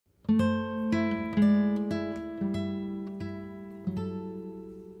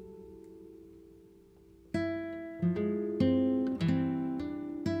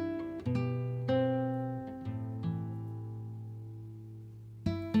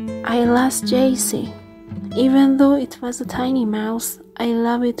I lost Jaycee. Even though it was a tiny mouse, I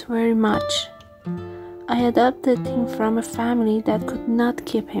love it very much. I adopted him from a family that could not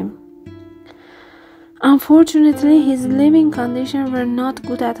keep him. Unfortunately, his living conditions were not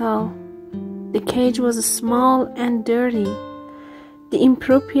good at all. The cage was small and dirty. The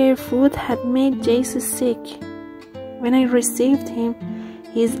improper food had made Jaycee sick. When I received him,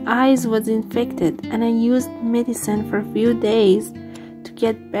 his eyes was infected and I used medicine for a few days to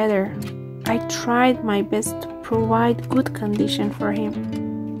get better. I tried my best to provide good conditions for him,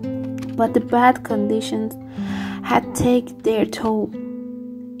 but the bad conditions had taken their toll.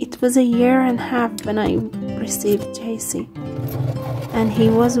 It was a year and a half when I received Jaycee, and he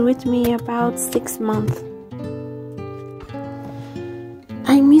was with me about 6 months.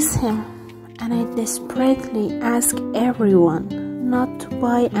 I miss him, and I desperately ask everyone not to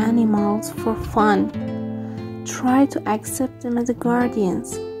buy animals for fun. Try to accept them as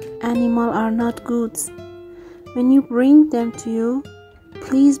guardians. Animals are not goods. When you bring them to you,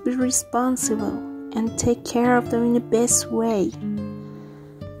 please be responsible and take care of them in the best way.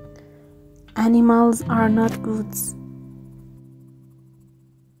 Animals are not goods.